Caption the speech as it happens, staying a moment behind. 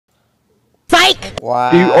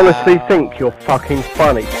Wow. Do you honestly think you're fucking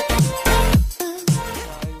funny? This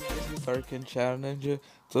is Darkin Channel Ninja.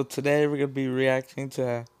 So today we're gonna be reacting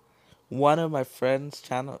to one of my friend's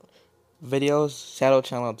Shadow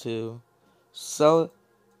Channel 2. So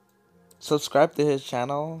subscribe to his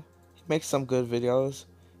channel. He makes some good videos.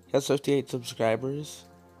 He has 58 subscribers.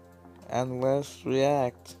 And let's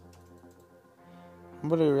react. I'm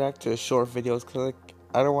gonna react to his short videos because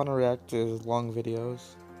I don't want to react to his long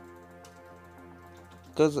videos.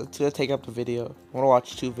 Because it's gonna take up the video. I want to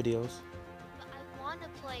watch 2 videos. I want to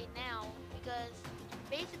play now because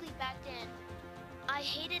basically back then I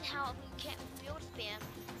hated how you can't build spam,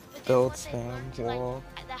 but then Build once I spam learned wall.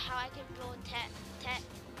 how I can build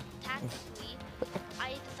tactically,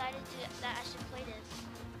 I decided that I should play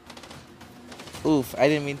this. Oof, I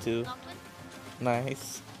didn't mean to. Knocked one?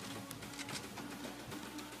 Nice.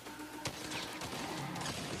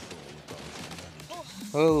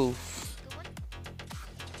 Oh. Good one.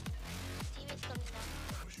 Teammates coming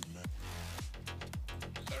now.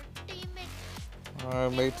 Their teammates.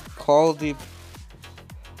 Alright, mate. Call the.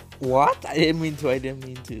 What? I didn't mean to.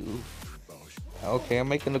 Okay, I'm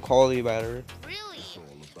making the quality better. Really?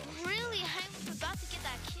 Really? I was about to get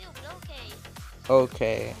that kill, but okay.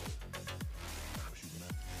 Okay.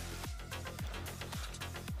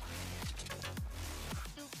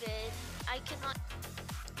 Stupid. I cannot.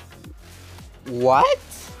 What?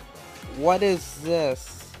 What is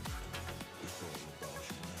this?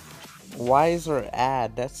 Why is there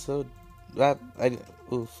ad? That's so.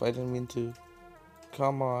 Oof, I didn't mean to.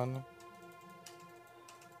 Come on.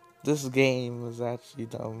 This game is actually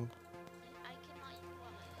dumb. I cannot use my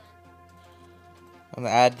gun. And the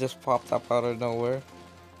ad just popped up out of nowhere.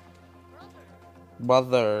 Brother,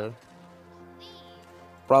 Brother. please.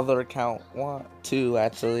 Brother count 1, 2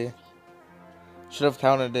 actually. Should have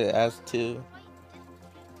counted it as 2.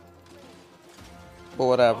 But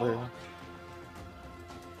whatever.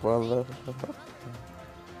 Brother.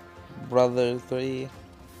 Brother 3.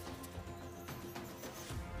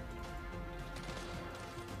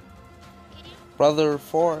 Brother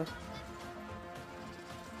 4.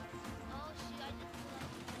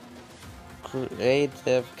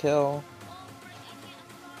 Creative kill.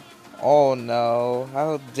 Oh no.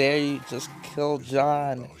 How dare you just kill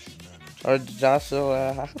John? Or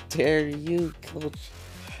Joshua. How dare you kill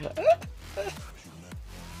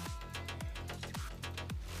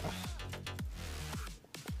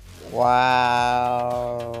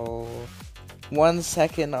Wow. 1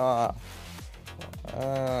 second off.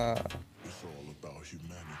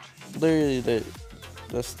 Literally the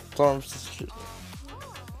storm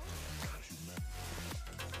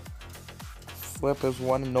flip is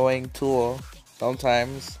one annoying tool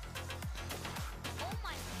sometimes. You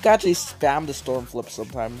can actually spam the storm flip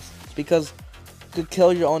sometimes because you could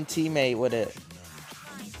kill your own teammate with it.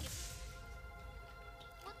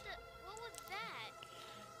 What was that?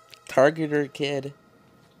 Targeter kid.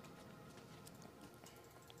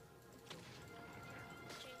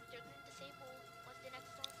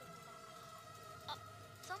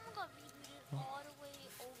 Someone got rebooted all the way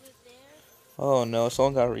over there. Oh no,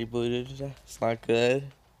 someone got rebooted. It's not good.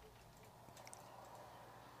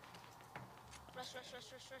 Rush.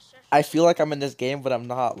 I feel like I'm in this game, but I'm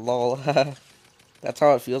not. Lol. That's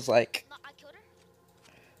how it feels like. No, I killed her.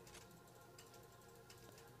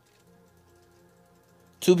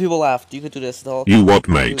 2 people left. You could do this still. You what,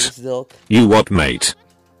 Do mate? this, Dilk. You what, mate?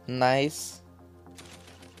 Nice.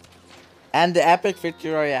 And the epic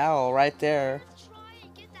victory royale right there. Let's try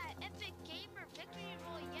and get that epic gamer victory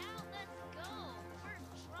royale. Let's go.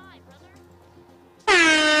 First try, brother.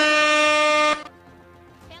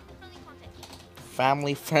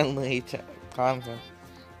 Family friendly content. Family friendly content.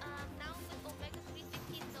 Now with Omega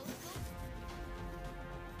 360 no scope.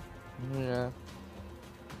 Yeah.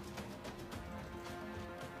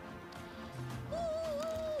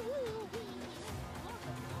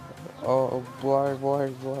 Oh, bark.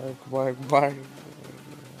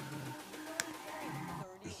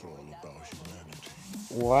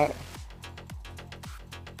 What?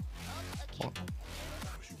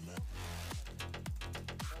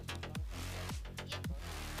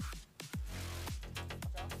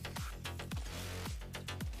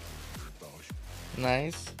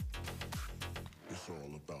 Nice.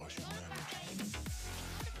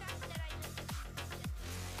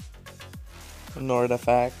 An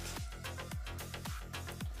artifact.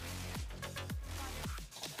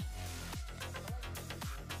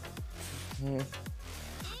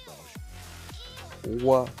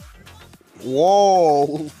 What?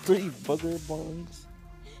 Whoa! 3 booger bones.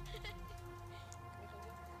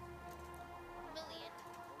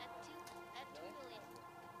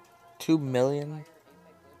 2 million?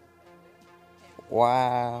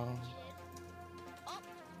 Wow. Kid. Oh.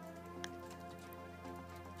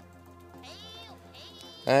 Hey,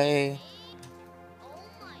 Hey, hey. Oh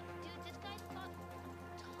my, dude, this guy's got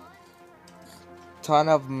tons. ton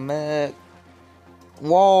of mid.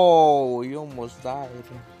 Whoa, you almost died.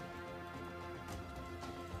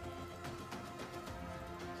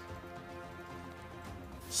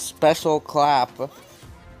 Special clap.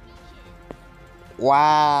 What? Me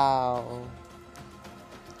kid. Wow.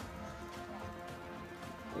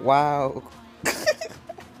 Wow. God.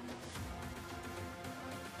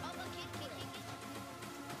 Oh, kid.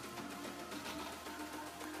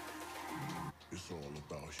 It's all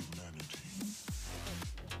about humanity.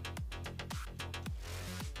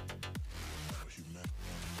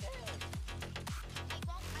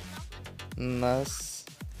 I knocked one. Nice.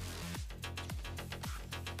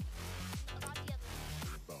 Got the other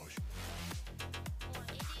one. About Or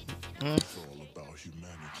it did, Mm. It's all about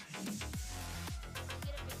humanity. we'll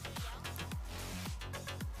get a victory out. But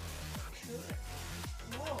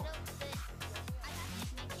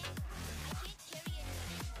I can't carry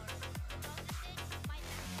anyone anymore. The dog just did my max. I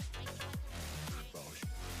can't carry.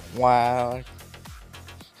 Wow.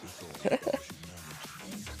 It's all about humanity.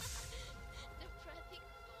 Depressing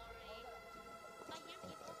story. I hear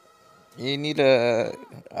people. You need a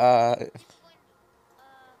It's going. Uh,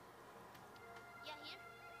 yeah, here.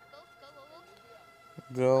 Go.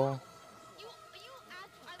 go. No, you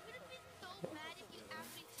actually. I would have been so mad if you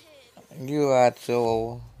actually did. You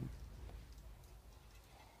actually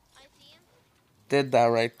I see him. did that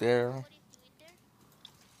right I don't there. know what he's doing there.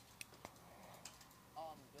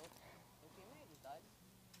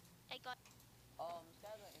 I got.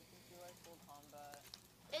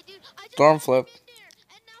 Hey, dude, I just Storm had him flip. in there,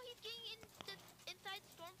 and now he's getting inside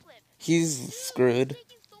storm flip. He's Dude, he's screwed.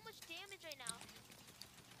 taking so much damage right now.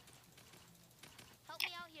 Help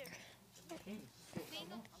me out here.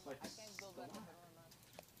 Bingo.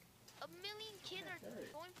 A million kids are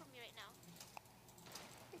going for me right now.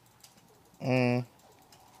 Mm.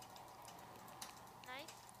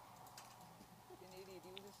 Nice.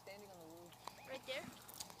 Right there.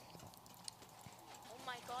 Oh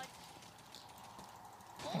my god.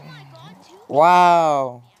 Oh my god, two kills.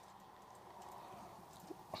 Wow.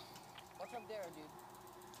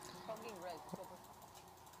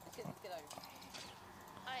 Yeah.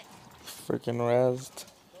 Alright. Freaking rezzed.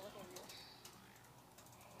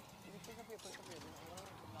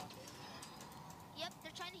 Yep,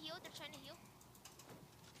 they're trying to heal.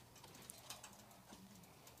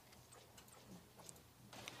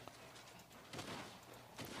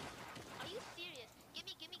 Are you serious?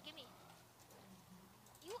 Gimme.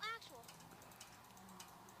 You actual.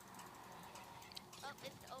 Oh,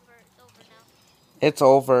 it's over now. It's They're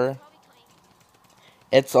over. probably coming.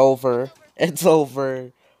 It's It's over. over. It's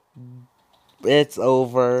over. It's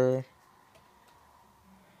over.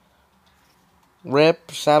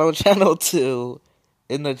 Rip Shadow Channel 2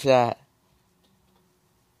 in the chat.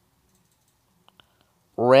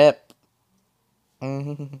 Rip.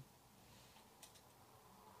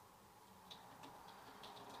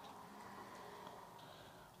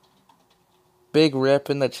 Big rip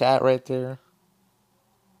in the chat right there.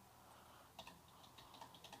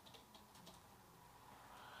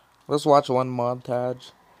 Let's watch one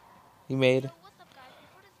montage he made. Yo, what's up, guys?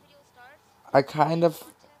 Before this video starts, I we're doing kind a of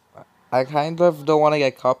contest. I kind of don't want to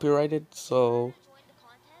get copyrighted, In order so to join the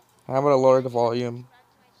contest, I'm gonna all lower you the have to do is volume.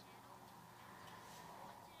 subscribe to my channel and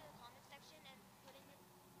go into the comment section and put in it.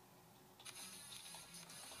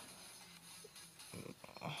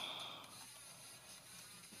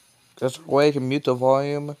 There's a way you can mute the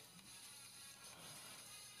volume.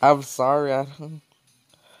 I'm sorry.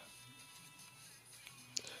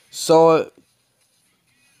 So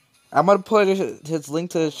I'm gonna put his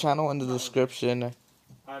link to his channel in the description.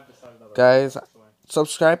 Guys,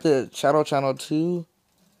 subscribe to Channel 2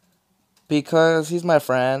 because he's my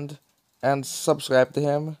friend, and subscribe to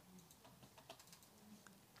him.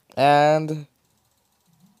 And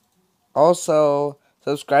also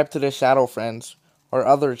subscribe to the Shadow Friends or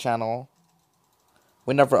other channel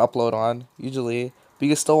we never upload on usually, but you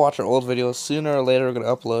can still watch our old videos. Sooner or later we're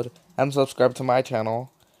gonna upload. And subscribe to my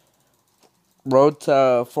channel. Road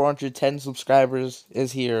to 410 subscribers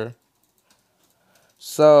is here.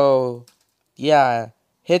 So yeah,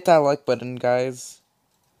 hit that like button, guys.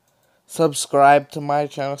 Subscribe to my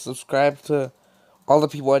channel. Subscribe to all the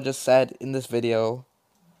people I just said in this video.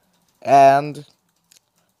 And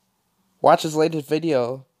watch his latest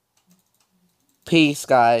video. Peace,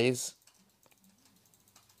 guys.